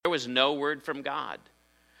was no word from God.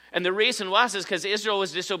 And the reason is because Israel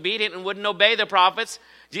was disobedient and wouldn't obey the prophets.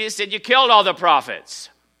 Jesus said, you killed all the prophets.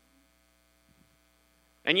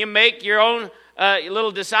 And you make your own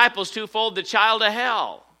little disciples twofold the child of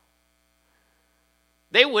hell.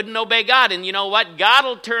 They wouldn't obey God. And you know what? God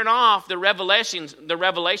will turn off the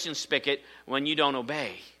revelation spigot when you don't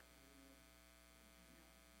obey.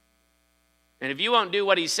 And if you won't do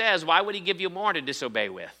what he says, why would he give you more to disobey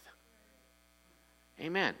with?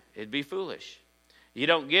 Amen. It'd be foolish. You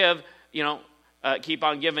don't give, keep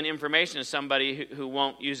on giving information to somebody who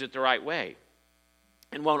won't use it the right way.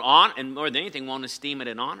 And and more than anything, won't esteem it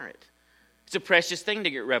and honor it. It's a precious thing to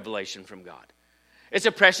get revelation from God. It's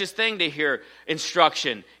a precious thing to hear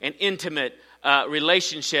instruction and intimate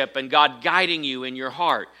relationship and God guiding you in your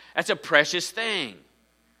heart. That's a precious thing.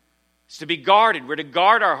 It's to be guarded. We're to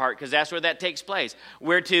guard our heart because that's where that takes place.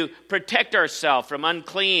 We're to protect ourselves from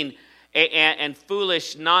unclean and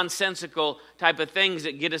foolish, nonsensical type of things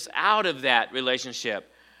that get us out of that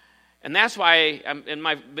relationship. And that's why in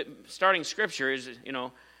my starting scripture is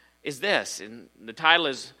this. And the title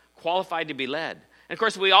is Qualified to be Led. And of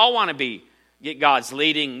course, we all want to get God's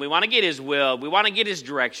leading. We want to get his will. We want to get his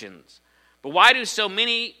directions. But why are so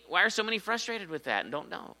many frustrated with that and don't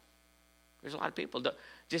know? There's a lot of people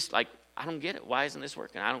just like, I don't get it. Why isn't this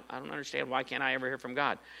working? I don't understand. Why can't I ever hear from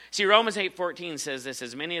God? See, Romans 8:14 says this,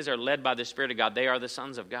 as many as are led by the Spirit of God, they are the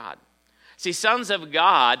sons of God. See, sons of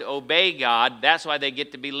God obey God. That's why they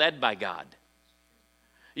get to be led by God.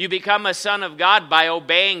 You become a son of God by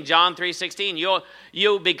obeying John 3:16.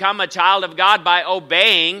 You become a child of God by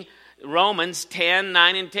obeying Romans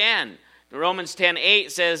 10:9 and 10. Romans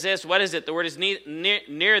 10:8 says this. What is it? The word is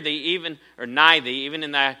near thee, even or nigh thee, even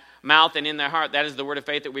in thy mouth and in thy heart. That is the word of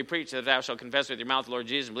faith that we preach, that thou shalt confess with your mouth the Lord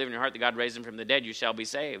Jesus and believe in your heart that God raised him from the dead, you shall be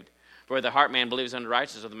saved. For with the heart man believes unto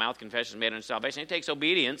righteousness, with the mouth confession is made unto salvation. It takes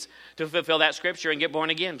obedience to fulfill that scripture and get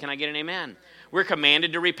born again. Can I get an amen? We're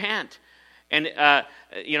commanded to repent and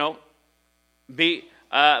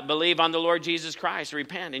believe on the Lord Jesus Christ.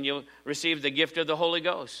 Repent and you'll receive the gift of the Holy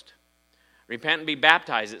Ghost. Repent and be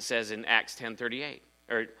baptized, it says in Acts 10:38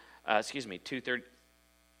 or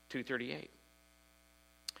 2:38.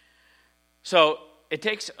 So it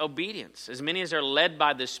takes obedience. As many as are led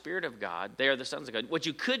by the Spirit of God, they are the sons of God. What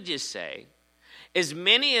you could just say, as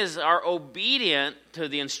many as are obedient to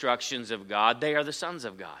the instructions of God, they are the sons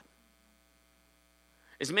of God.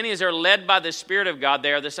 As many as are led by the Spirit of God,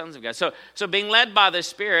 they are the sons of God. So being led by the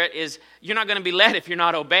Spirit is, you're not going to be led if you're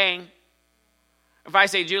not obeying. If I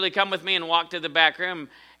say, Julie, come with me and walk to the back room,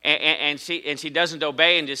 and she doesn't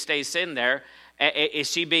obey and just stays sitting there, is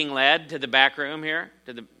she being led to the back room here,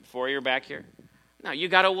 to the foyer back here? No, you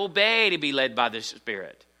got to obey to be led by the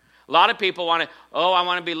Spirit. A lot of people I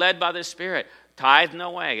want to be led by the Spirit. Tithe?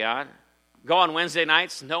 No way, God. Go on Wednesday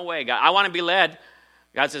nights? No way, God. I want to be led.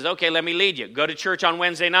 God says, okay, let me lead you. Go to church on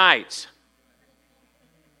Wednesday nights.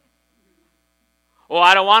 Oh,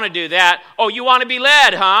 I don't want to do that. Oh, you want to be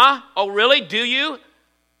led, huh? Oh, really? Do you?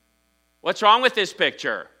 What's wrong with this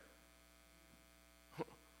picture?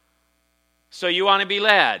 So you want to be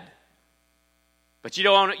led. But you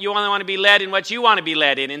only want to be led in what you want to be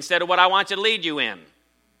led in instead of what I want you to lead you in.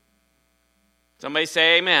 Somebody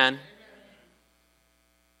say amen.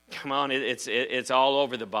 Come on, it's all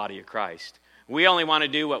over the body of Christ. We only want to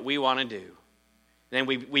do what we want to do. Then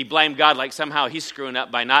we blame God like somehow he's screwing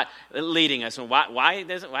up by not leading us. And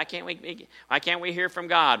why can't we hear from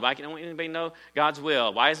God? Why can't anybody know God's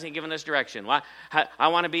will? Why isn't he giving us direction? I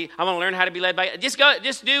want to learn how to be led by.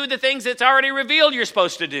 Just do the things that's already revealed you're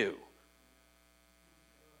supposed to do.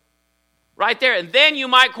 Right there. And then you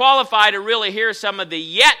might qualify to really hear some of the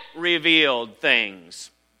yet revealed things.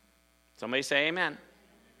 Somebody say amen.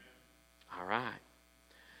 All right.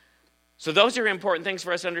 So those are important things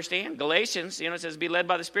for us to understand. Galatians, it says, be led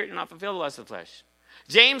by the Spirit and not fulfill the lust of the flesh.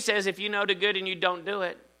 James says, if you know to good and you don't do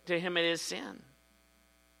it, to him it is sin.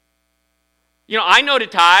 I know to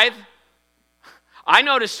tithe. I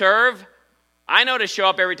know to serve. I know to show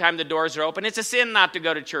up every time the doors are open. It's a sin not to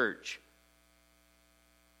go to church.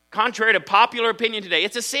 Contrary to popular opinion today,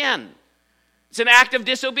 it's a sin. It's an act of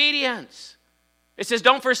disobedience. It says,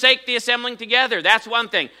 don't forsake the assembling together. That's one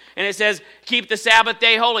thing. And it says, keep the Sabbath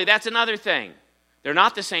day holy. That's another thing. They're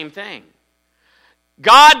not the same thing.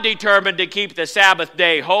 God determined to keep the Sabbath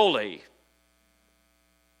day holy.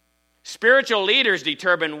 Spiritual leaders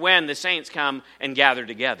determine when the saints come and gather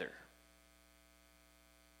together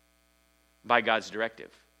by God's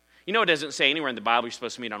directive. It doesn't say anywhere in the Bible you're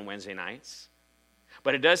supposed to meet on Wednesday nights.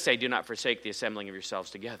 But it does say, do not forsake the assembling of yourselves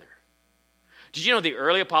together. Did you know the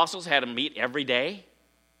early apostles had to meet every day?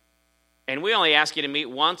 And we only ask you to meet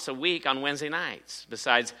once a week on Wednesday nights,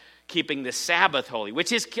 besides keeping the Sabbath holy,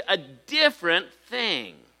 which is a different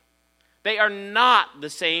thing. They are not the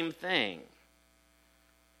same thing.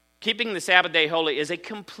 Keeping the Sabbath day holy is a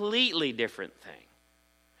completely different thing.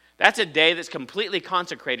 That's a day that's completely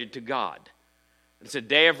consecrated to God. It's a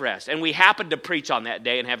day of rest. And we happen to preach on that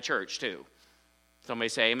day and have church too. Somebody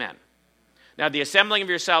say amen. Now, the assembling of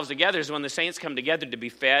yourselves together is when the saints come together to be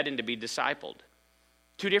fed and to be discipled.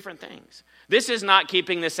 Two different things. This is not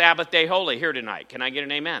keeping the Sabbath day holy here tonight. Can I get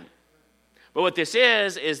an amen? But what this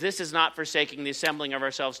is this is not forsaking the assembling of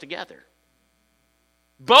ourselves together.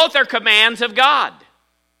 Both are commands of God.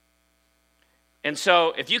 And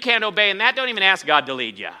so, if you can't obey in that, don't even ask God to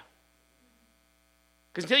lead you.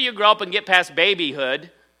 Because until you grow up and get past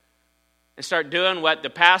babyhood and start doing what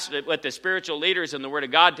the spiritual leaders in the Word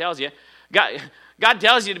of God tells you, God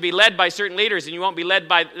tells you to be led by certain leaders and you won't be led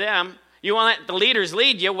by them. You won't let the leaders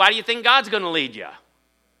lead you. Why do you think God's going to lead you?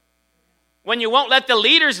 When you won't let the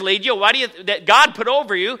leaders lead you, that God put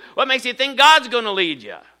over you, what makes you think God's going to lead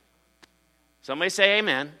you? Somebody say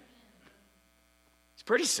amen. It's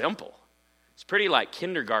pretty simple. It's pretty like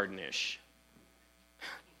kindergarten-ish.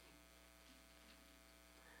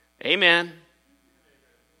 Amen.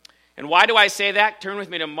 And why do I say that? Turn with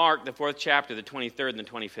me to Mark, the 4th chapter, the 23rd and the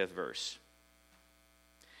 25th verse.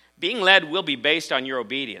 Being led will be based on your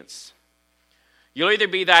obedience. You'll either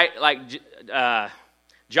be like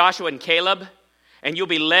Joshua and Caleb, and you'll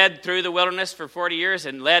be led through the wilderness for 40 years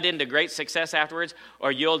and led into great success afterwards,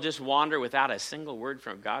 or you'll just wander without a single word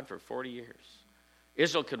from God for 40 years.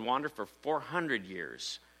 Israel could wander for 400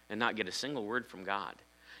 years and not get a single word from God.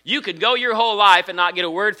 You could go your whole life and not get a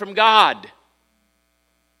word from God.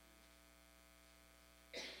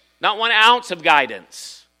 Not 1 ounce of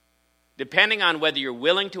guidance, depending on whether you're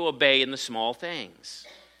willing to obey in the small things.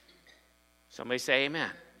 Somebody say amen.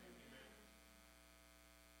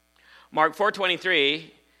 Mark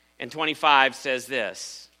 4:23 and 25 says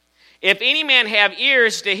this. If any man have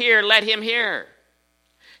ears to hear, let him hear.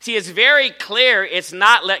 See, it's very clear. It's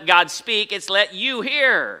not let God speak, it's let you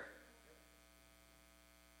hear.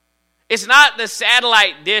 It's not the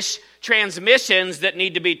satellite dish transmissions that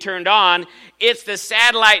need to be turned on. It's the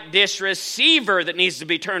satellite dish receiver that needs to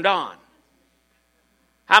be turned on.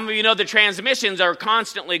 How many of you know the transmissions are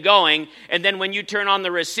constantly going, and then when you turn on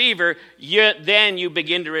the receiver, then you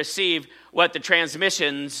begin to receive what the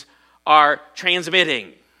transmissions are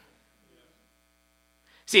transmitting.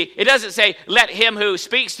 See, it doesn't say, let him who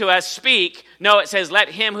speaks to us speak. No, it says, let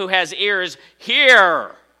him who has ears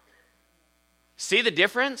hear. See the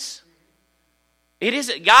difference? It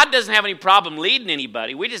isn't, God doesn't have any problem leading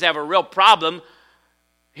anybody. We just have a real problem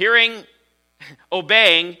hearing,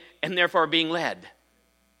 obeying, and therefore being led.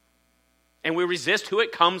 And we resist who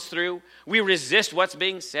it comes through. We resist what's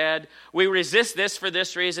being said. We resist this for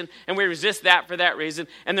this reason, and we resist that for that reason.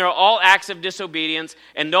 And they're all acts of disobedience,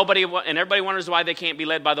 and everybody wonders why they can't be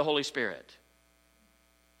led by the Holy Spirit.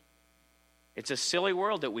 It's a silly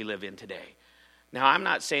world that we live in today. Now, I'm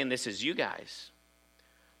not saying this is you guys,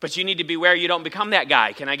 but you need to beware you don't become that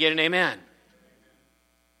guy. Can I get an amen?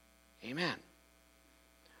 Amen.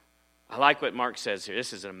 I like what Mark says here.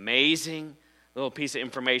 This is an amazing little piece of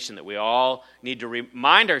information that we all need to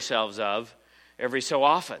remind ourselves of every so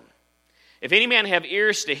often. If any man have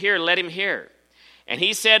ears to hear, let him hear. And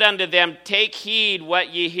he said unto them, take heed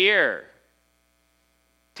what ye hear.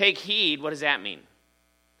 Take heed, what does that mean?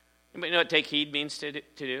 Anybody know what take heed means to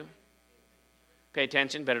do? Pay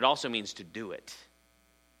attention, but it also means to do it.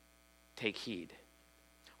 Take heed.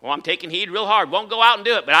 Well, I'm taking heed real hard. Won't go out and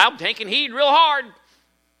do it, but I'm taking heed real hard.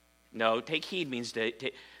 No, take heed means to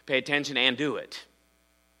pay attention and do it.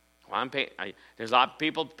 Well, there's a lot of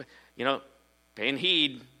people, paying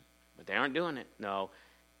heed, but they aren't doing it. No.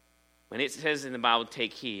 When it says in the Bible,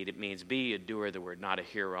 take heed, it means be a doer of the word, not a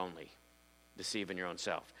hearer only, deceiving your own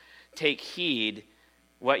self. Take heed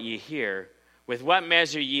what ye hear. With what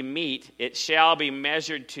measure ye meet, it shall be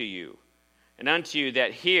measured to you. And unto you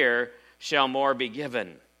that hear shall more be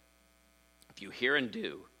given. If you hear and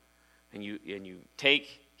do, and you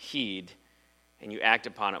take heed, and you act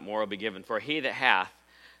upon it, more will be given. For he that hath,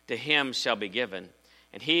 to him shall be given.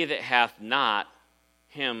 And he that hath not,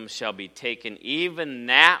 him shall be taken, even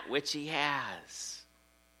that which he has.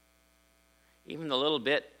 Even the little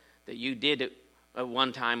bit that you did at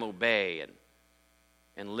one time obey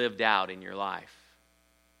and lived out in your life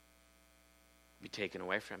be taken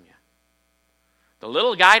away from you. The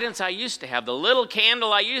little guidance I used to have, the little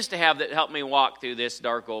candle I used to have that helped me walk through this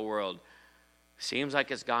dark old world, seems like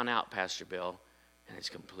it's gone out, Pastor Bill, and it's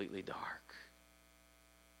completely dark.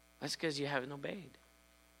 That's because you haven't obeyed.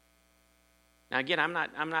 Now again, I'm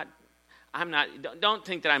not I'm not, don't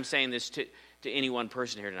think that I'm saying this to any one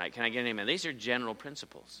person here tonight. Can I get an amen? These are general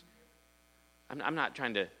principles. I'm not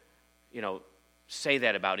trying to, say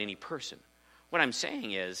that about any person. What I'm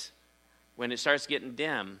saying is, when it starts getting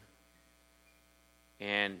dim,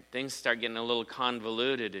 and things start getting a little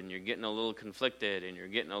convoluted, and you're getting a little conflicted, and you're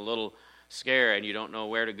getting a little scared, and you don't know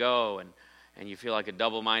where to go, and you feel like a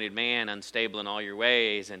double-minded man, unstable in all your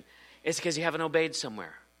ways, and it's because you haven't obeyed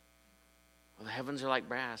somewhere. Well, the heavens are like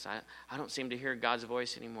brass. I don't seem to hear God's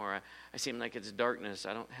voice anymore. I seem like it's darkness.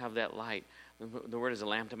 I don't have that light. The word is a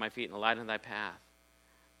lamp to my feet and a light on thy path.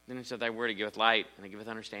 Then it said, thy word it giveth light, and it giveth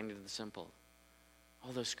understanding to the simple.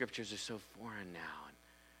 All those scriptures are so foreign now. And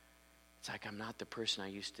it's like I'm not the person I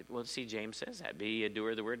used to be. Well, see, James says that. Be ye a doer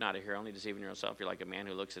of the word, not a hearer, only deceiving yourself. You're like a man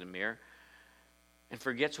who looks in a mirror and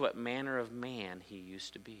forgets what manner of man he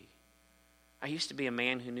used to be. I used to be a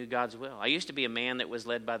man who knew God's will. I used to be a man that was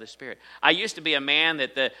led by the Spirit. I used to be a man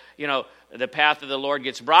that the path of the Lord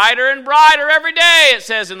gets brighter and brighter every day, it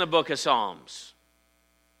says in the book of Psalms.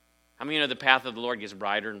 How many of you know the path of the Lord gets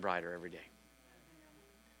brighter and brighter every day?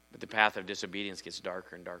 But the path of disobedience gets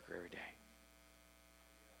darker and darker every day.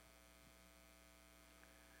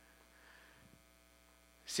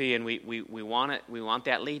 See, and we want it. We want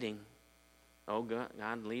that leading. Oh,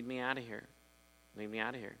 God, lead me out of here. Lead me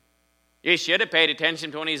out of here. You should have paid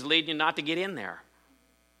attention to when he's leading you not to get in there.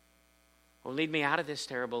 Well, lead me out of this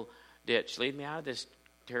terrible ditch. Lead me out of this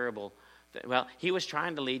terrible thing. Well, he was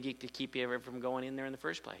trying to lead you to keep you from going in there in the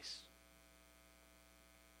first place.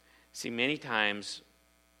 See, many times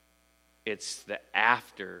it's the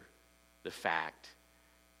after the fact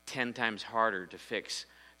 10 times harder to fix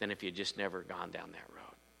than if you just never gone down that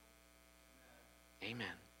road. Amen.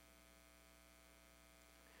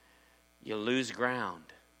 You lose ground.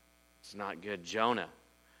 It's not good. Jonah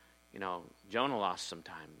lost some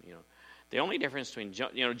time. The only difference between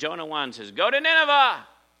Jonah 1 says, go to Nineveh.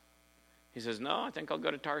 He says, no, I think I'll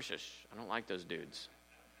go to Tarshish. I don't like those dudes.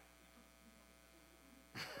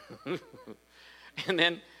 And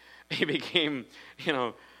then he became,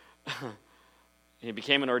 an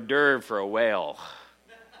hors d'oeuvre for a whale.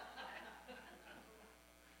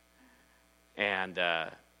 And then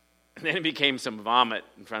it became some vomit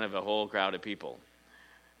in front of a whole crowd of people.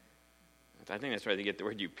 I think that's where they get the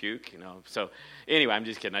word you puke, So anyway, I'm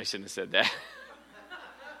just kidding. I shouldn't have said that.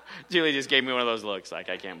 Julie just gave me one of those looks like,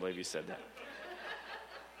 I can't believe you said that.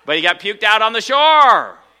 But he got puked out on the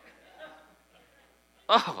shore.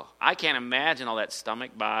 Oh, I can't imagine all that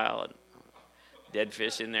stomach bile and dead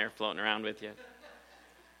fish in there floating around with you.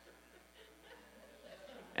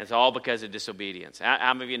 And it's all because of disobedience.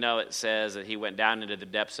 How many of you know it says that he went down into the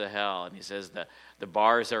depths of hell, and he says the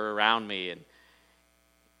bars are around me, and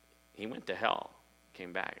he went to hell,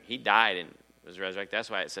 came back. He died and was resurrected. That's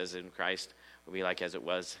why it says in Christ will be like as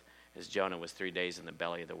Jonah was 3 days in the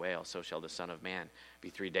belly of the whale, so shall the Son of Man be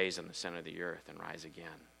 3 days in the center of the earth and rise again.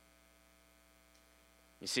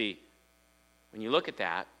 You see, when you look at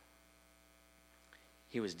that,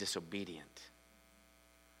 he was disobedient.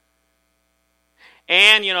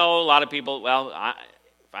 And, a lot of people,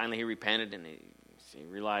 finally he repented and he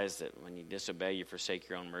realized that when you disobey, you forsake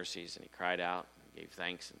your own mercies. And he cried out and gave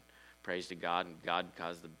thanks and praise to God. And God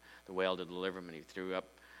caused the whale to deliver him, and he threw up.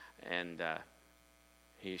 And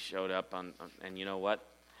he showed up and you know what?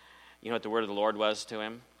 You know what the word of the Lord was to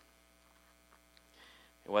him?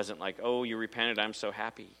 It wasn't like, oh, you repented, I'm so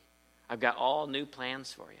happy. I've got all new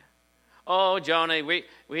plans for you. Oh, Jonah, we're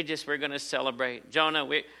going to celebrate. Jonah,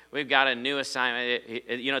 we've got a new assignment.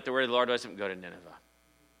 You know what the word of the Lord was? Go to Nineveh.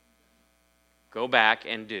 Go back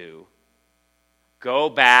and do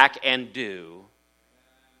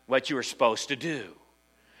what you were supposed to do.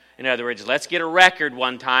 In other words, let's get a record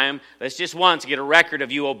one time. Let's just once get a record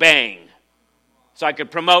of you obeying so I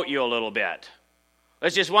could promote you a little bit.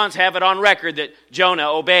 Let's just once have it on record that Jonah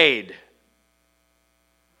obeyed.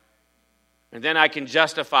 And then I can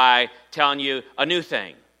justify telling you a new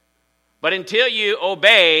thing. But until you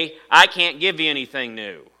obey, I can't give you anything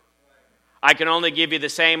new. I can only give you the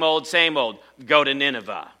same old. Go to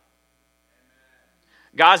Nineveh.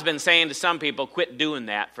 God's been saying to some people, quit doing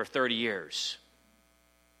that for 30 years.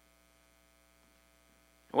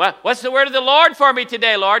 What's the word of the Lord for me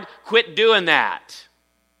today, Lord? Quit doing that.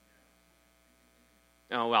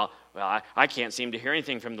 Oh, well, I can't seem to hear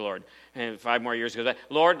anything from the Lord. And 5 more years goes by.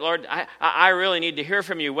 Lord, I really need to hear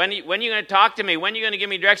from you. When are you going to talk to me? When are you going to give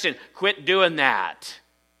me direction? Quit doing that.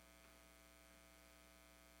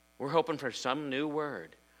 We're hoping for some new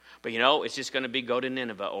word. But it's just going to be go to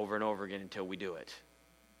Nineveh over and over again until we do it.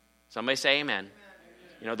 Somebody say amen.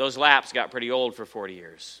 Those laps got pretty old for 40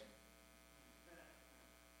 years.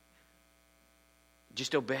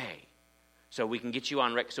 Just obey. So we can get you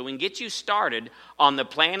so we can get you started on the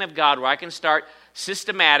plan of God, where I can start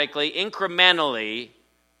systematically, incrementally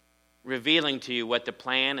revealing to you what the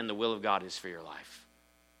plan and the will of God is for your life.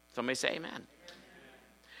 Somebody say amen.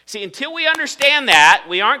 See, until we understand that,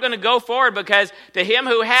 we aren't going to go forward, because to him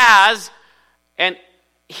who has and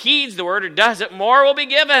heeds the word or does it, more will be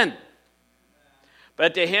given.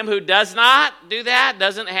 But to him who does not do that,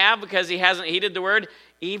 doesn't have because he hasn't heeded the word,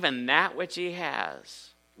 even that which he has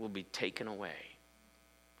will be taken away.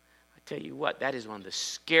 I tell you what, that is one of the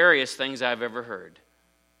scariest things I've ever heard.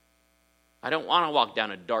 I don't want to walk down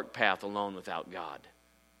a dark path alone without God.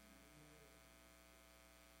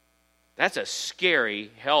 That's a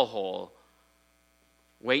scary hellhole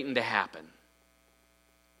waiting to happen.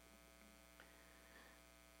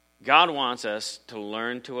 God wants us to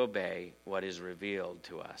learn to obey what is revealed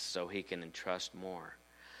to us so he can entrust more.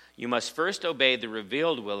 You must first obey the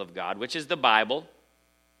revealed will of God, which is the Bible,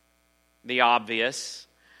 the obvious,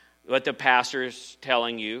 what the pastor's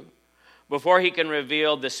telling you, before he can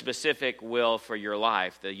reveal the specific will for your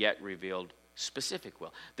life, the yet revealed specific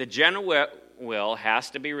will. The general will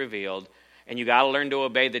has to be revealed, and you got to learn to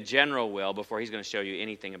obey the general will before he's going to show you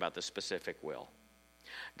anything about the specific will.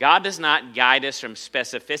 God does not guide us from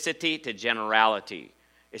specificity to generality.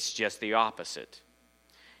 It's just the opposite.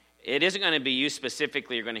 It isn't going to be you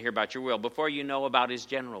specifically you're going to hear about your will before you know about his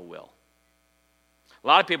general will. A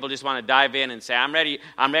lot of people just want to dive in and say, I'm ready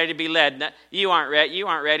to be led. No, you aren't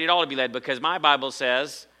ready at all to be led, because my Bible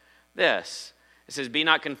says this. It says, be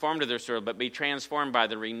not conformed to this world, but be transformed by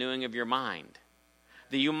the renewing of your mind,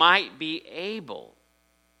 that you might be able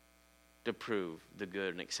to prove the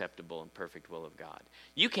good and acceptable and perfect will of God.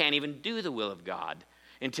 You can't even do the will of God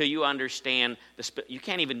until you understand, you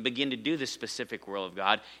can't even begin to do the specific will of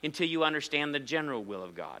God until you understand the general will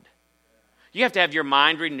of God. You have to have your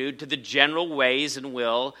mind renewed to the general ways and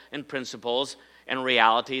will and principles and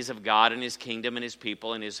realities of God and his kingdom and his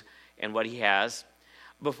people and what he has,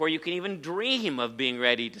 before you can even dream of being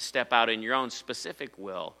ready to step out in your own specific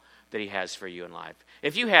will that he has for you in life.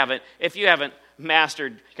 If you haven't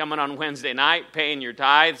mastered coming on Wednesday night, paying your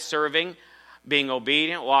tithe, serving, being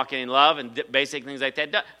obedient, walking in love, and basic things like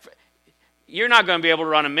that, you're not going to be able to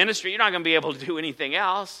run a ministry. You're not going to be able to do anything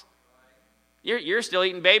else. You're still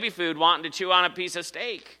eating baby food, wanting to chew on a piece of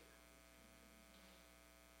steak.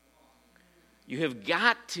 You have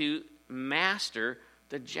got to master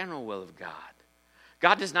the general will of God.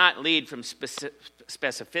 God does not lead from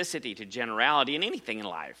specificity to generality in anything in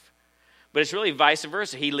life. But it's really vice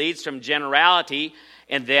versa. He leads from generality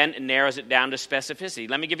and then narrows it down to specificity.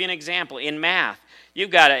 Let me give you an example. In math,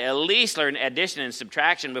 you've got to at least learn addition and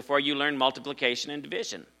subtraction before you learn multiplication and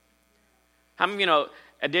division. How many of you know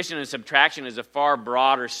addition and subtraction is a far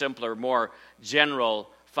broader, simpler, more general,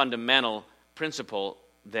 fundamental principle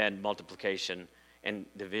than multiplication and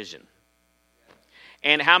division?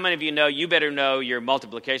 And how many of you know you better know your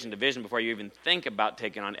multiplication and division before you even think about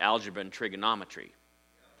taking on algebra and trigonometry?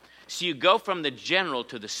 So you go from the general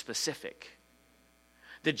to the specific.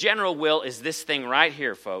 The general will is this thing right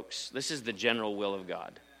here, folks. This is the general will of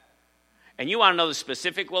God. And you want to know the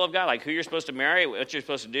specific will of God, like who you're supposed to marry, what you're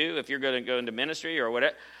supposed to do, if you're going to go into ministry or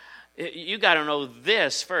whatever. You got to know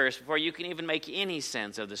this first before you can even make any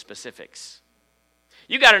sense of the specifics.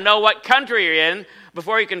 You got to know what country you're in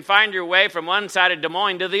before you can find your way from one side of Des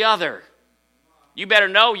Moines to the other. You better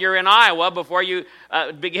know you're in Iowa before you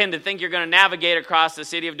begin to think you're going to navigate across the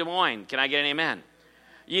city of Des Moines. Can I get an amen?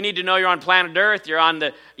 You need to know you're on planet Earth. You're on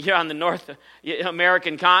the North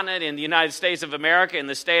American continent in the United States of America, in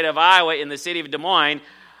the state of Iowa, in the city of Des Moines.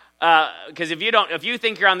 Because if you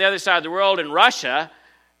think you're on the other side of the world in Russia,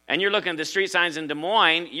 and you're looking at the street signs in Des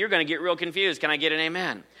Moines, you're going to get real confused. Can I get an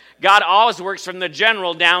amen? God always works from the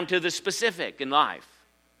general down to the specific in life.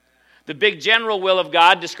 The big general will of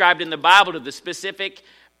God described in the Bible to the specific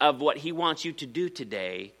of what he wants you to do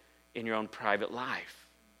today in your own private life.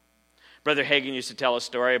 Brother Hagin used to tell a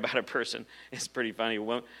story about a person. It's pretty funny.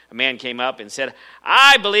 A man came up and said,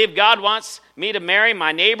 I believe God wants me to marry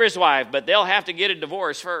my neighbor's wife, but they'll have to get a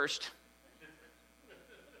divorce first.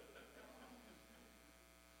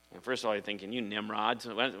 And first of all, you're thinking, you Nimrods,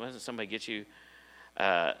 why doesn't somebody get you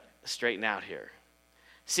straightened out here?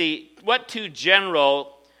 See, what two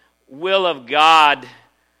general will of God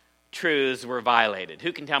truths were violated?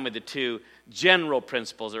 Who can tell me the two general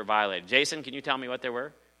principles are violated? Jason, can you tell me what they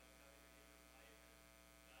were?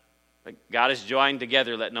 God is joined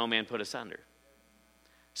together, let no man put asunder.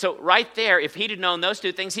 So right there, if he'd have known those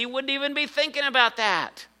two things, he wouldn't even be thinking about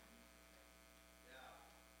that.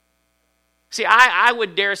 See, I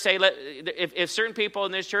would dare say, if certain people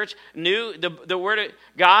in this church knew the Word of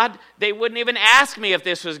God, they wouldn't even ask me if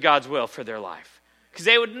this was God's will for their life, because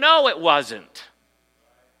they would know it wasn't.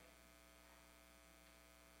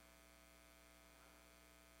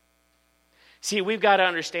 See, we've got to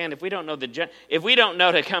understand, if we don't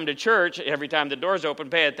know to come to church every time the door's open,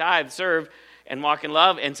 pay a tithe, serve, and walk in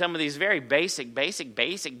love, and some of these very basic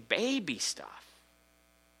baby stuff,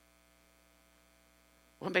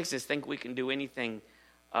 what makes us think we can do anything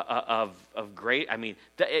of great? I mean,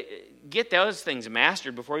 get those things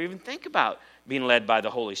mastered before you even think about being led by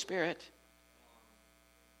the Holy Spirit.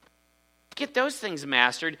 Get those things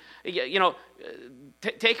mastered.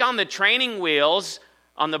 Take on the training wheels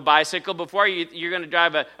on the bicycle before you're going to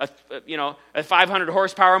drive a 500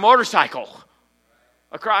 horsepower motorcycle,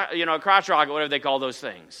 a crotch rocket, whatever they call those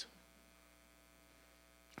things.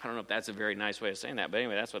 I don't know if that's a very nice way of saying that, but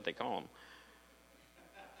anyway, that's what they call them.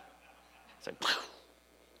 It's like, poof,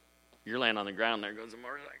 you're laying on the ground, there goes the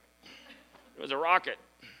motorcycle. It was a rocket.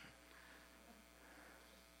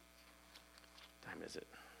 What time is it?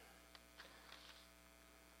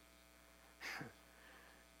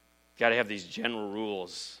 Got to have these general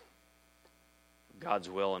rules of God's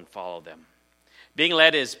will and follow them. Being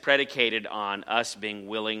led is predicated on us being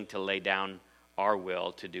willing to lay down our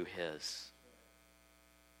will to do His.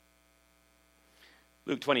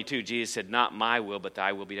 Luke 22, Jesus said, "Not my will, but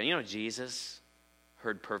thy will be done." You know, Jesus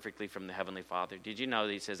heard perfectly from the Heavenly Father. Did you know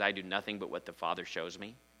that He says, "I do nothing but what the Father shows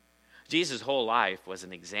me"? Jesus' whole life was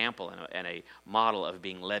an example and a model of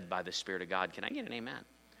being led by the Spirit of God. Can I get an amen?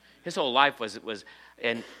 His whole life was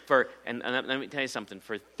and let me tell you something.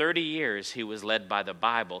 For 30 years, he was led by the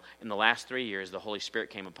Bible. In the last 3 years, the Holy Spirit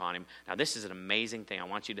came upon him. Now, this is an amazing thing. I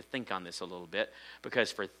want you to think on this a little bit,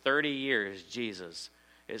 because for 30 years, Jesus,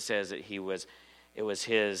 it says that it was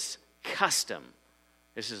his custom.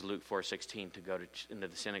 This is Luke 4:16, to go into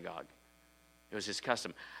the synagogue. It was his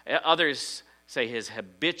custom. Others say his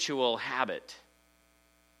habitual habit,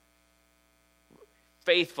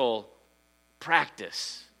 faithful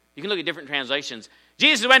practice. You can look at different translations.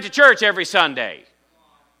 Jesus went to church every Sunday.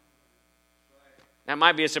 That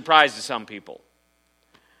might be a surprise to some people.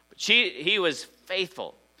 But he was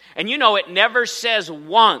faithful. And you know, it never says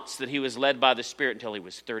once that he was led by the Spirit until he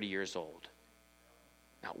was 30 years old.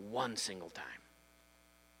 Not one single time.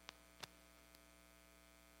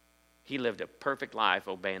 He lived a perfect life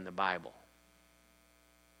obeying the Bible.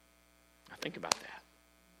 Now think about that.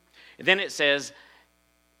 And then it says,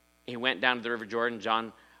 he went down to the River Jordan,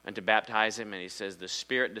 John went to baptize him, and he says, the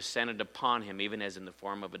Spirit descended upon him, even as in the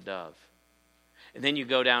form of a dove. And then you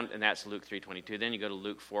go down, and that's Luke 3:22. Then you go to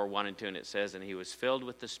Luke 4:1 and 2, and it says, and he was filled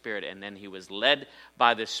with the Spirit, and then he was led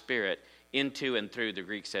by the Spirit into and through, the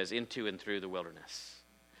Greek says, into and through the wilderness.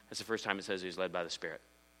 That's the first time it says he was led by the Spirit.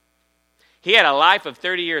 He had a life of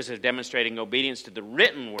 30 years of demonstrating obedience to the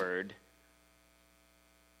written word,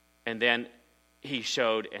 and then he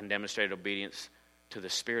showed and demonstrated obedience to the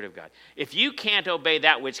Spirit of God. If you can't obey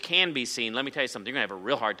that which can be seen, let me tell you something, you're going to have a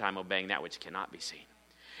real hard time obeying that which cannot be seen.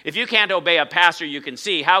 If you can't obey a pastor you can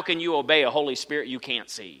see, how can you obey a Holy Spirit you can't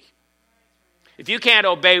see? If you can't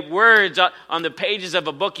obey words on the pages of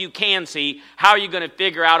a book you can see, how are you going to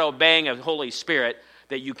figure out obeying a Holy Spirit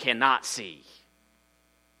that you cannot see?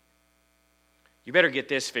 You better get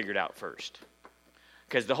this figured out first,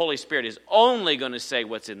 because the Holy Spirit is only going to say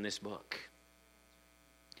what's in this book.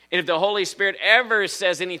 And if the Holy Spirit ever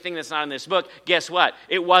says anything that's not in this book, guess what?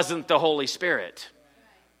 It wasn't the Holy Spirit.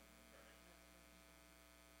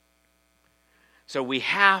 So we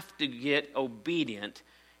have to get obedient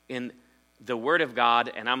in the Word of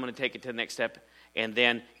God, and I'm going to take it to the next step, and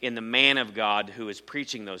then in the man of God who is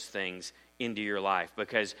preaching those things into your life,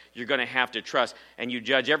 because you're going to have to trust, and you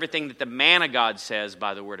judge everything that the man of God says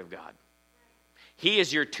by the Word of God. He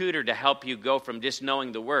is your tutor to help you go from just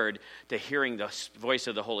knowing the Word to hearing the voice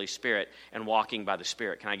of the Holy Spirit and walking by the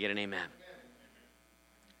Spirit. Can I get an amen?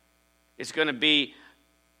 It's going to be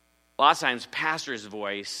a lot of times pastor's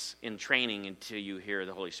voice in training until you hear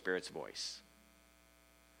the Holy Spirit's voice.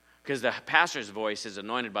 Because the pastor's voice is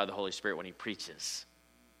anointed by the Holy Spirit when he preaches.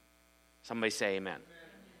 Somebody say amen.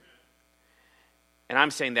 And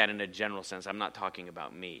I'm saying that in a general sense. I'm not talking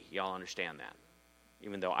about me. Y'all understand that?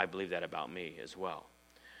 Even though I believe that about me as well.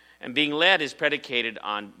 And being led is predicated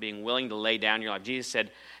on being willing to lay down your life. Jesus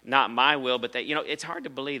said, not my will, but that, it's hard to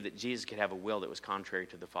believe that Jesus could have a will that was contrary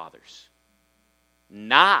to the Father's.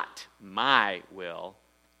 Not my will,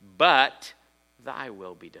 but thy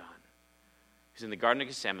will be done. He was in the Garden of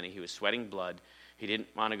Gethsemane. He was sweating blood. He didn't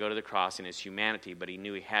want to go to the cross in his humanity, but he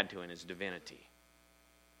knew he had to in his divinity.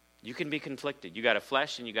 You can be conflicted. You got a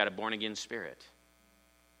flesh and you got a born-again spirit.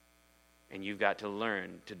 And you've got to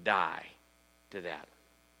learn to die to that.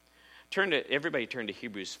 Everybody turn to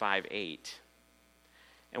Hebrews 5:8.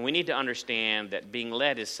 And we need to understand that being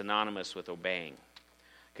led is synonymous with obeying,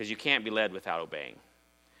 because you can't be led without obeying.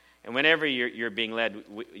 And whenever you're being led,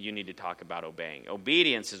 you need to talk about obeying.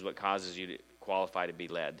 Obedience is what causes you to qualify to be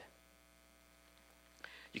led.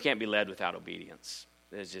 You can't be led without obedience.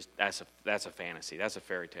 That's a fantasy. That's a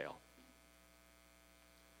fairy tale.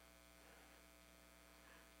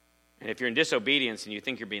 And if you're in disobedience and you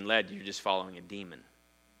think you're being led, you're just following a demon.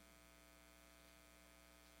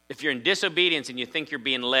 If you're in disobedience and you think you're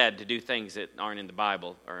being led to do things that aren't in the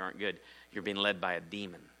Bible or aren't good, you're being led by a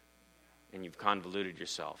demon. And you've convoluted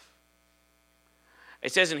yourself.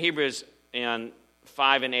 It says in Hebrews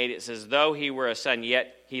 5 and 8, it says, though he were a son,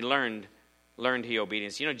 yet he learned he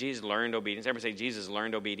obedience. You know, Jesus learned obedience. Everybody say Jesus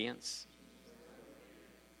learned obedience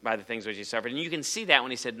by the things which he suffered. And you can see that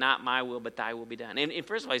when he said, not my will, but thy will be done. And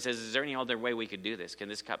first of all, he says, is there any other way we could do this? Can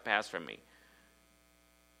this cup pass from me?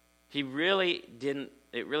 He really didn't,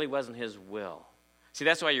 it really wasn't his will. See,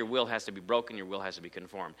 that's why your will has to be broken, your will has to be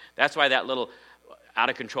conformed. That's why that little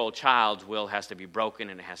out-of-control child's will has to be broken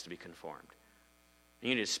and it has to be conformed. And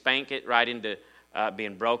you need to spank it right into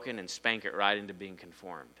being broken and spank it right into being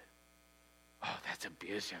conformed. Oh, that's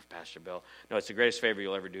abusive, Pastor Bill. No, it's the greatest favor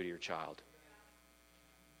you'll ever do to your child.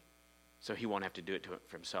 So he won't have to do it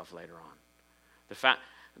for himself later on.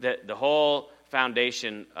 The whole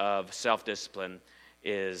foundation of self-discipline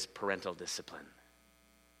is parental discipline.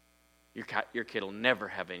 Your kid will never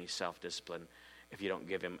have any self-discipline if you don't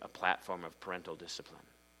give him a platform of parental discipline.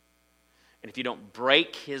 And if you don't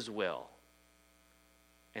break his will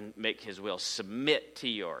and make his will submit to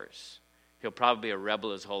yours, he'll probably be a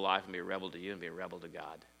rebel his whole life and be a rebel to you and be a rebel to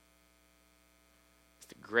God. It's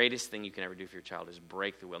the greatest thing you can ever do for your child is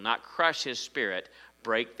break the will. Not crush his spirit,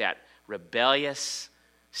 break that rebellious,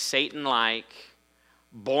 Satan-like,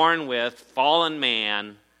 born with, fallen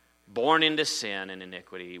man, born into sin and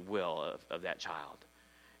iniquity will of that child.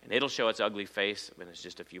 And it'll show its ugly face when it's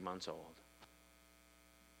just a few months old.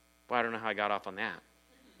 Boy, I don't know how I got off on that.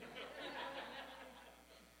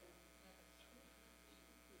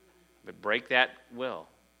 But break that will.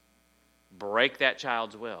 Break that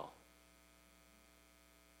child's will.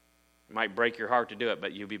 It might break your heart to do it,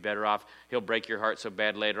 but you'll be better off. He'll break your heart so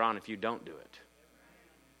bad later on if you don't do it.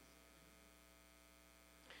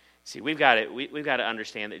 See, we've got to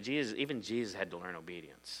understand that even Jesus had to learn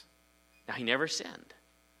obedience. Now, he never sinned.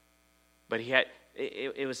 But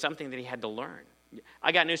it was something that he had to learn.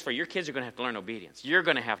 I got news for you. Your kids are going to have to learn obedience. You're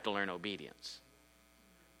going to have to learn obedience.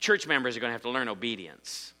 Church members are going to have to learn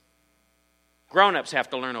obedience. Grown-ups have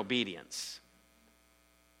to learn obedience.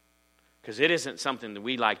 Because it isn't something that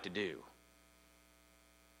we like to do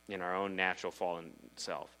in our own natural fallen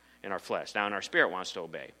self, in our flesh. Now, in our spirit wants to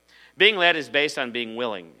obey. Being led is based on being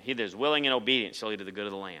willing. He that is willing and obedient shall lead to the good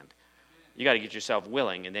of the land. You got to get yourself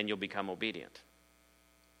willing, and then you'll become obedient.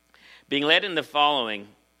 Being led in the following,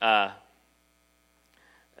 not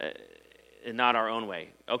our own way.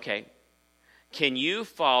 Okay. Can you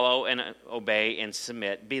follow and obey and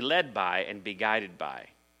submit, be led by and be guided by?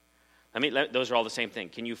 Those are all the same thing.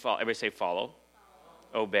 Can you follow? Everybody say follow,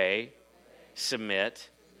 obey, submit,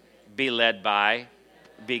 be led by,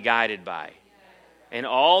 be guided by. And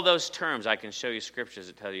all those terms, I can show you scriptures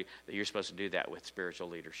that tell you that you're supposed to do that with spiritual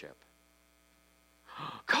leadership.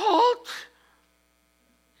 Cult!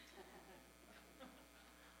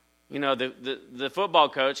 You know, the football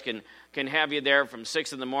coach can have you there from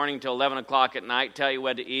 6 in the morning till 11 o'clock at night, tell you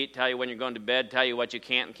what to eat, tell you when you're going to bed, tell you what you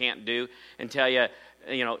can and can't do, and tell you,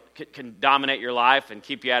 can dominate your life and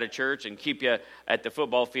keep you out of church and keep you at the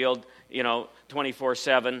football field,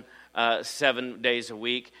 24/7, 7 days a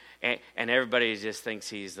week. And everybody just thinks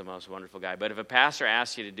he's the most wonderful guy. But if a pastor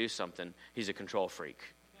asks you to do something, he's a control freak.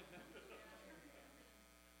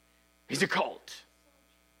 He's a cult.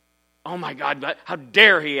 Oh my God, how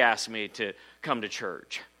dare he ask me to come to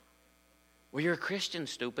church? Well, you're a Christian,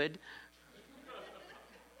 stupid.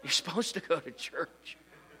 You're supposed to go to church.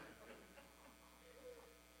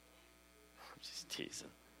 I'm just teasing.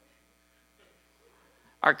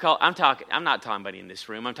 Our I'm not talking about in this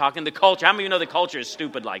room. I'm talking the culture. How many of you know the culture is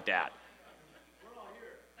stupid like that?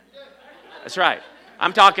 That's right.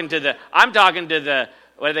 I'm talking to the,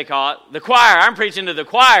 what do they call it? The choir. I'm preaching to the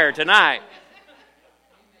choir tonight.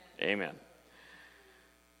 Amen.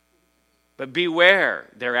 But beware,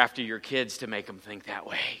 they're after your kids to make them think that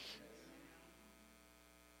way.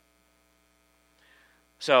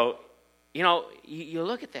 So, you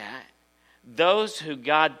look at that. Those who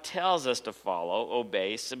God tells us to follow,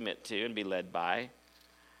 obey, submit to, and be led by.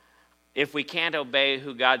 If we can't obey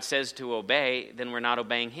who God says to obey, then we're not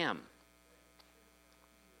obeying him.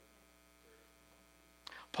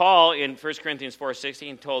 Paul, in 1 Corinthians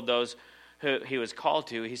 4:16, told those who he was called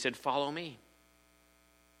to, he said, follow me.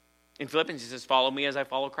 In Philippians, he says, follow me as I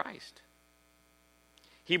follow Christ.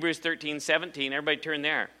 Hebrews 13:17, everybody turn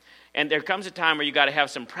there. And there comes a time where you got to have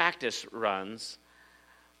some practice runs.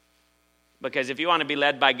 Because if you want to be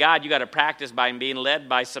led by God, you got to practice by being led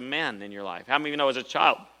by some men in your life. How many of you know as a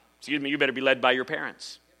child, you better be led by your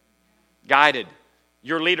parents? Guided.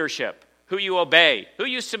 Your leadership. Who you obey. Who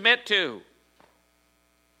you submit to.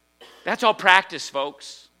 That's all practice,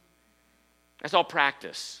 folks. That's all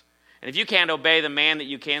practice. And if you can't obey the man that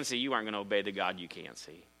you can see, you aren't going to obey the God you can't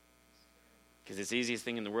see. Because it's the easiest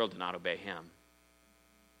thing in the world to not obey him.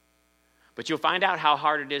 But you'll find out how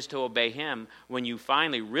hard it is to obey him when you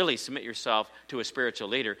finally really submit yourself to a spiritual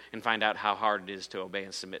leader and find out how hard it is to obey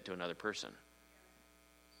and submit to another person.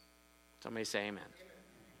 Somebody say amen.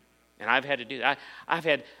 And I've had to do that. I've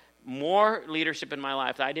had more leadership in my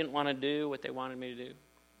life that I didn't want to do what they wanted me to do.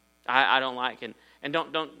 I don't like, and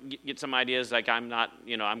don't get some ideas like I'm not,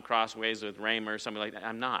 I'm crossways with Raymer or something like that.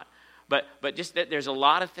 I'm not. But just that there's a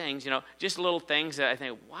lot of things, just little things that I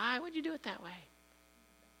think, why would you do it that way?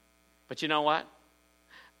 But you know what?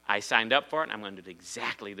 I signed up for it, and I'm going to do it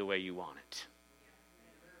exactly the way you want it.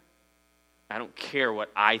 I don't care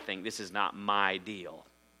what I think. This is not my deal.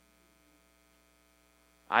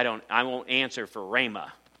 I won't answer for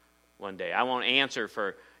Rhema one day. I won't answer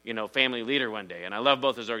for, Family Leader one day. And I love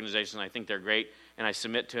both those organizations, and I think they're great, and I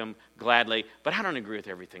submit to them gladly. But I don't agree with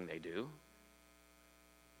everything they do.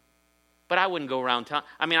 But I wouldn't go around telling.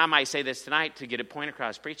 I might say this tonight to get a point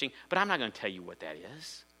across preaching, but I'm not going to tell you what that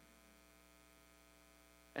is.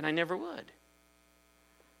 And I never would.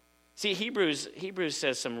 See, Hebrews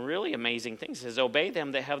says some really amazing things. It says, obey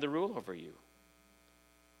them that have the rule over you.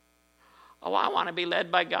 Oh, I want to be led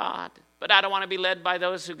by God, but I don't want to be led by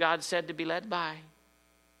those who God said to be led by.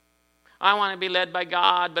 I want to be led by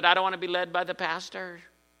God, but I don't want to be led by the pastor.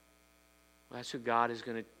 Well, that's who God is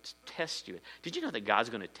going to test you. Did you know that God's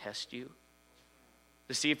going to test you?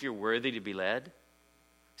 To see if you're worthy to be led?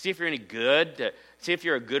 See if you're any good? See if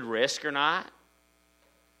you're a good risk or not?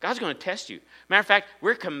 God's going to test you. Matter of fact,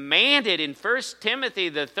 we're commanded in 1 Timothy,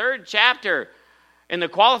 the 3rd chapter, in the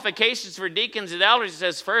qualifications for deacons and elders, it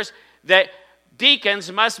says first that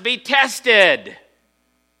deacons must be tested.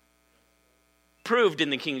 Proved in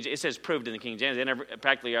the King James. It says proved in the King James.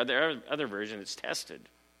 Practically other version, it's tested.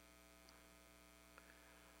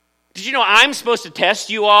 Did you know I'm supposed to test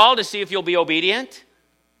you all to see if you'll be obedient?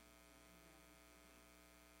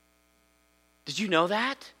 Did you know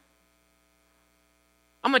that?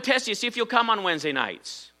 I'm going to test you, see if you'll come on Wednesday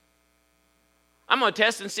nights. I'm going to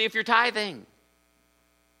test and see if you're tithing.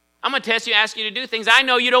 I'm going to test you, ask you to do things I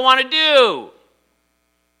know you don't want to do.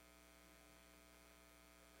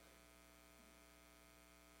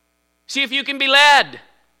 See if you can be led.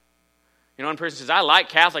 One person says, I like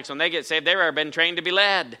Catholics. When they get saved, they've already been trained to be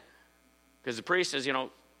led. Because the priest says,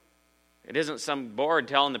 it isn't some board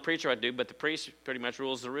telling the preacher what to do, but the priest pretty much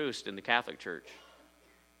rules the roost in the Catholic Church.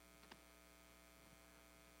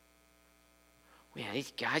 Well,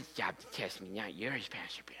 it's God's job to test me, not yours,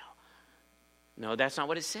 Pastor Bill. No, that's not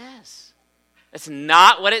what it says. That's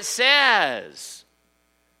not what it says.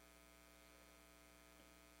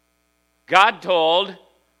 God told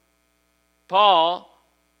Paul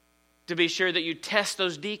to be sure that you test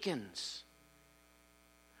those deacons.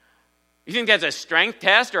 You think that's a strength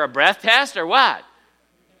test or a breath test or what?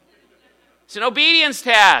 It's an obedience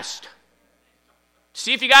test.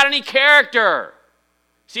 See if you got any character.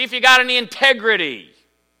 See if you got any integrity.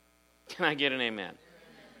 Can I get an amen?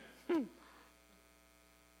 It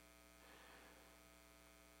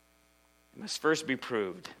must first be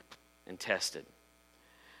proved and tested.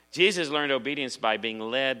 Jesus learned obedience by being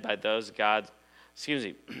led by those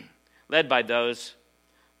led by those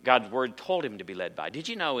God's word told him to be led by. Did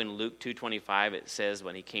you know in Luke 2:25 it says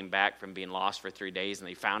when he came back from being lost for 3 days and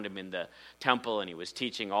they found him in the temple and he was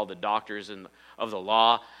teaching all the doctors of the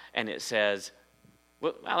law, and it says,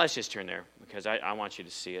 well, let's just turn there because I want you to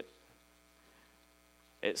see it.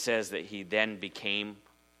 It says that he then became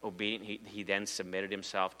obedient. He then submitted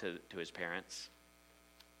himself to his parents.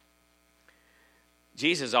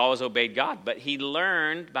 Jesus always obeyed God, but he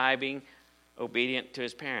learned by being obedient to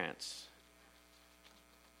his parents.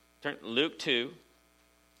 Turn Luke 2,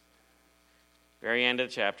 very end of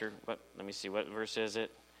the chapter. Let me see, what verse is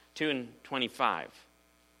it? 2:25.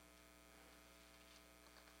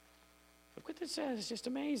 Look what it says. It's just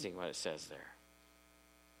amazing what it says there.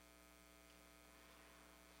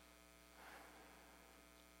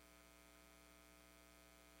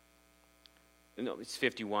 No, it's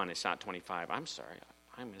 51. It's not 25. I'm sorry.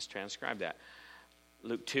 I mistranscribed that.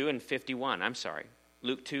 Luke 2:51. I'm sorry.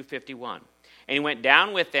 Luke 2:51. And he went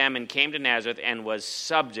down with them and came to Nazareth and was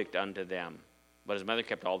subject unto them. But his mother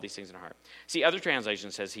kept all these things in her heart. See, other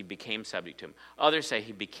translations says he became subject to them. Others say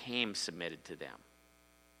he became submitted to them.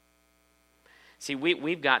 See,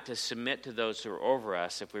 we've got to submit to those who are over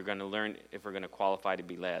us if we're going to learn, if we're going to qualify to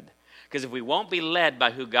be led. Because if we won't be led by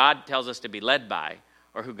who God tells us to be led by,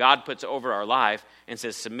 or who God puts over our life and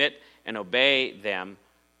says submit and obey them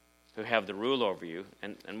who have the rule over you,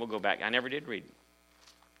 and we'll go back. I never did read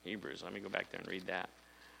Hebrews. Let me go back there and read that.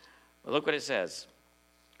 But look what it says.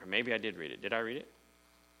 Or maybe I did read it. Did I read it?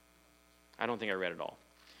 I don't think I read it all.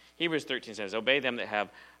 Hebrews 13 says, obey them that have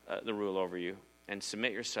the rule over you, and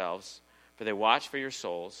submit yourselves, for they watch for your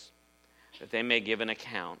souls, that they may give an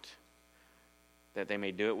account, that they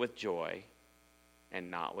may do it with joy and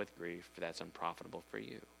not with grief, for that's unprofitable for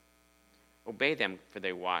you. Obey them, for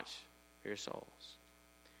they watch for your souls.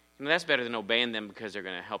 You know, that's better than obeying them because they're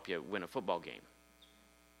going to help you win a football game.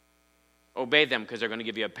 Obey them because they're going to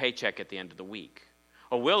give you a paycheck at the end of the week.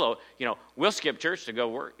 Or we'll skip church to go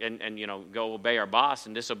work and go obey our boss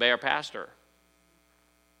and disobey our pastor.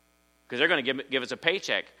 Because they're going to give us a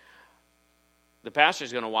paycheck. The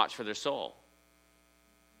pastor's going to watch for their soul.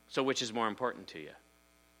 So which is more important to you?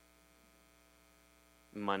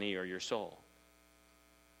 Money or your soul?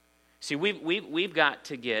 See, we've got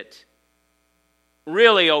to get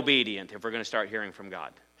really obedient if we're going to start hearing from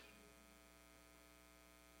God.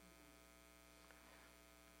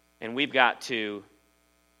 And we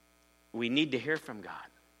need to hear from God.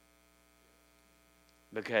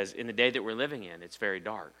 Because in the day that we're living in, it's very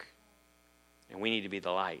dark. And we need to be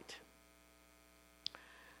the light.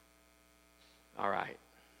 All right.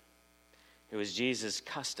 It was Jesus'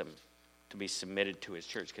 custom to be submitted to his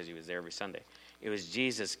church because he was there every Sunday. It was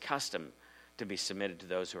Jesus' custom to be submitted to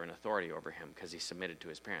those who are in authority over him because he submitted to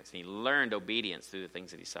his parents. And he learned obedience through the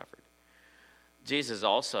things that he suffered. Jesus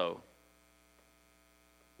also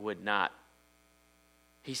would not.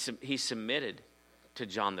 He submitted to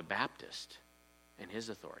John the Baptist and his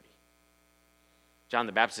authority. John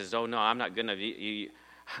the Baptist says, oh, no, I'm not good enough.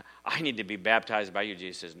 I need to be baptized by you.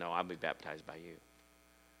 Jesus says, no, I'll be baptized by you.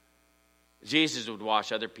 Jesus would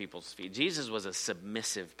wash other people's feet. Jesus was a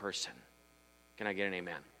submissive person. Can I get an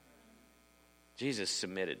amen? Jesus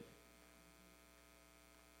submitted.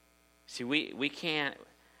 See, we can't,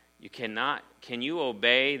 you cannot, can you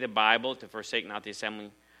obey the Bible to forsake not the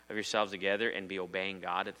assembling of yourselves together and be obeying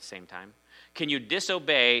God at the same time? Can you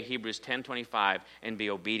disobey Hebrews 10:25 and be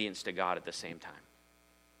obedience to God at the same time?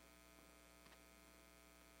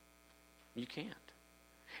 You can't.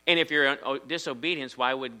 And if you're in disobedience,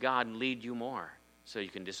 why would God lead you more? So you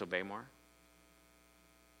can disobey more?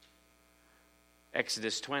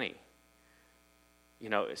 Exodus 20.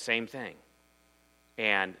 Same thing.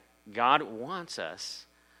 And God wants us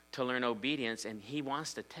to learn obedience, and he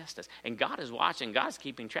wants to test us. And God is watching. God's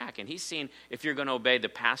keeping track, and he's seeing if you're going to obey the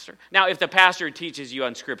pastor. Now, if the pastor teaches you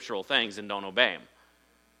unscriptural things, then don't obey him.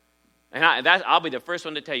 And I'll be the first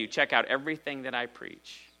one to tell you, check out everything that I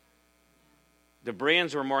preach. The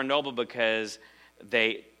Bereans were more noble because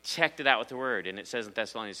they checked it out with the word. And it says in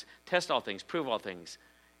Thessalonians, test all things, prove all things,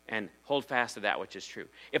 and hold fast to that which is true.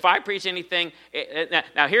 If I preach anything,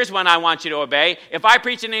 now here's one I want you to obey. If I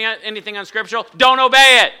preach anything unscriptural, don't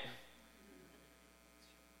obey it.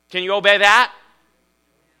 Can you obey that?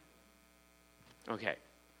 Okay.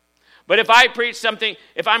 But if I preach something,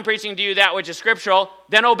 if I'm preaching to you that which is scriptural,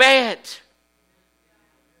 then obey it.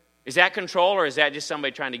 Is that control, or is that just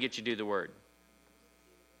somebody trying to get you to do the word?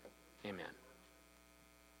 Amen.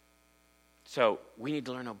 So we need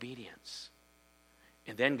to learn obedience.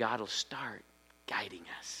 And then God will start guiding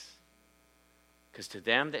us. Because to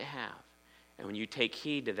them that have, and when you take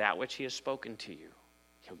heed to that which he has spoken to you,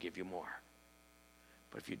 he'll give you more.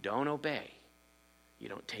 But if you don't obey, you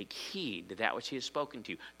don't take heed to that which he has spoken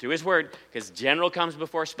to you through his word, because general comes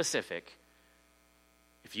before specific.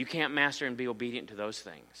 If you can't master and be obedient to those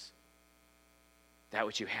things, that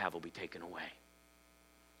which you have will be taken away.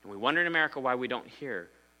 And we wonder in America why we don't hear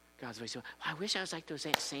God's voice. I wish I was like those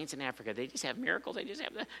saints in Africa. They just have miracles. They just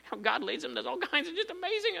have God leads them, does all kinds of just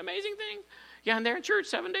amazing, amazing things. Yeah, and they're in church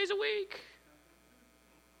 7 days a week.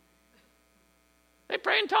 They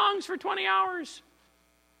pray in tongues for 20 hours.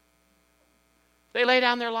 They lay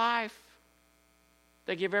down their life.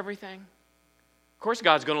 They give everything. Of course,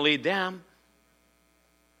 God's going to lead them.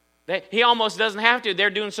 He almost doesn't have to. They're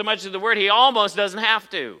doing so much of the word, he almost doesn't have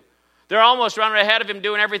to. They're almost running ahead of him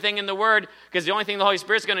doing everything in the word, because the only thing the Holy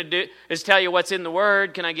Spirit's going to do is tell you what's in the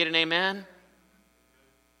word. Can I get an amen?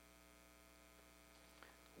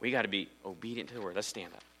 We got to be obedient to the word. Let's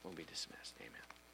stand up. We'll be dismissed. Amen.